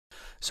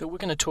So we're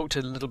going to talk a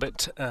little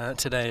bit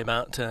today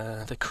about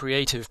the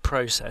creative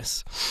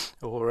process,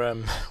 or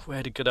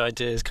where do good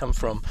ideas come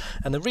from.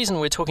 And the reason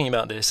we're talking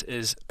about this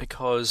is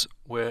because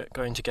we're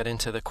going to get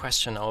into the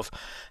question of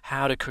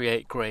how to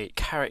create great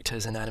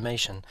characters in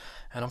animation.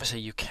 And obviously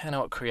you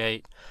cannot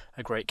create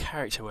a great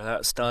character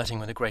without starting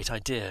with a great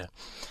idea.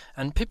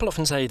 And people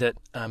often say that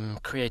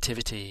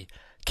creativity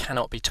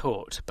cannot be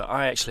taught, but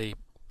I actually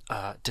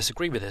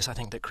disagree with this. I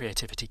think that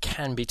creativity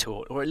can be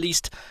taught, or at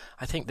least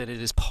I think that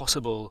it is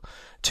possible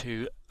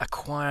to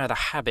acquire the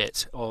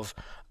habit of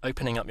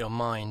opening up your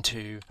mind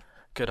to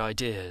good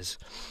ideas.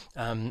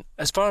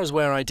 As far as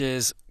where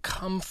ideas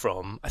come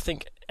from, I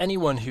think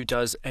anyone who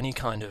does any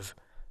kind of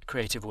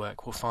creative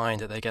work will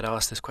find that they get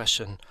asked this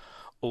question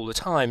all the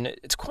time.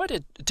 It's quite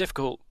a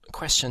difficult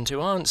question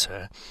to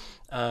answer.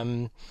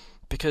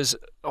 Because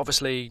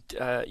obviously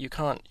you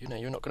can't,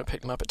 you're not going to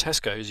pick them up at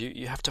Tesco's.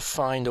 You have to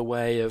find a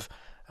way of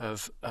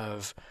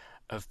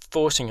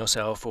forcing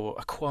yourself or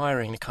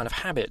acquiring the kind of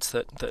habits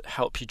that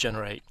help you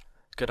generate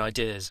good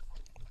ideas.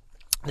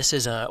 This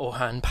is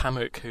Orhan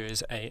Pamuk, who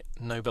is a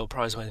Nobel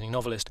Prize-winning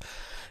novelist,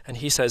 and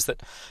he says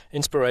that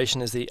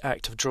inspiration is the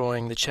act of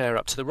drawing the chair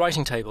up to the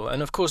writing table.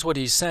 And of course what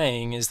he's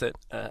saying is that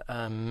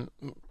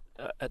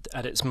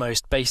at its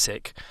most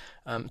basic,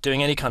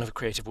 doing any kind of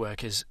creative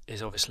work is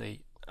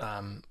obviously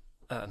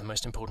the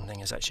most important thing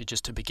is actually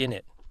just to begin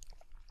it.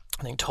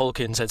 I think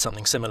Tolkien said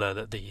something similar,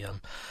 that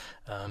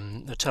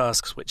the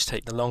tasks which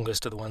take the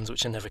longest are the ones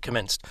which are never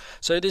commenced.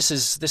 So this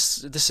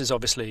is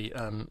obviously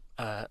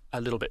a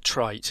little bit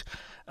trite,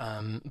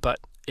 but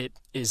it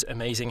is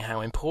amazing how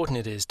important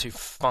it is to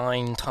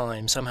find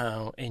time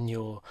somehow in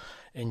your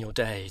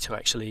day to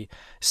actually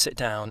sit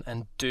down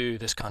and do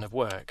this kind of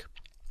work.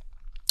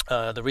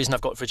 The reason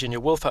I've got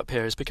Virginia Woolf up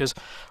here is because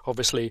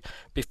obviously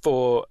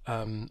before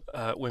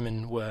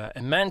women were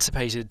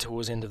emancipated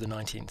towards the end of the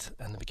 19th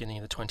and the beginning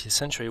of the 20th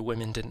century,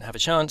 women didn't have a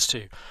chance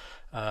to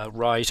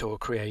write or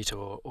create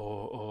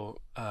or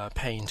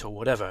paint or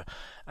whatever.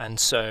 And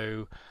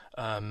so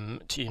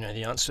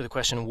the answer to the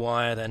question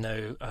why are there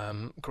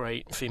no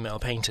great female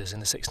painters in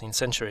the 16th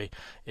century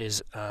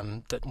is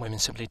that women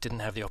simply didn't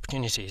have the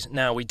opportunities.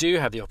 Now we do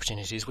have the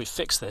opportunities. We've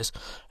fixed this,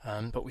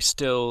 but we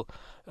still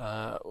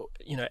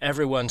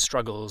everyone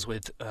struggles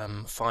with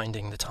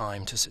finding the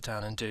time to sit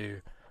down and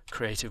do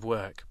creative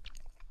work.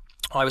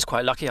 I was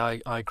quite lucky.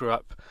 I grew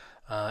up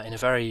in a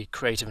very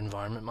creative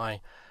environment.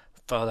 My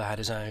father had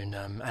his own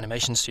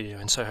animation studio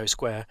in Soho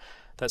Square.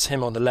 That's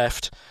him on the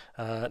left.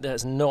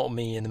 That's not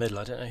me in the middle.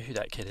 I don't know who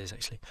that kid is,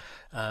 actually.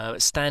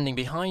 Standing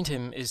behind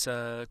him is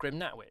Grim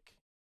Natwick.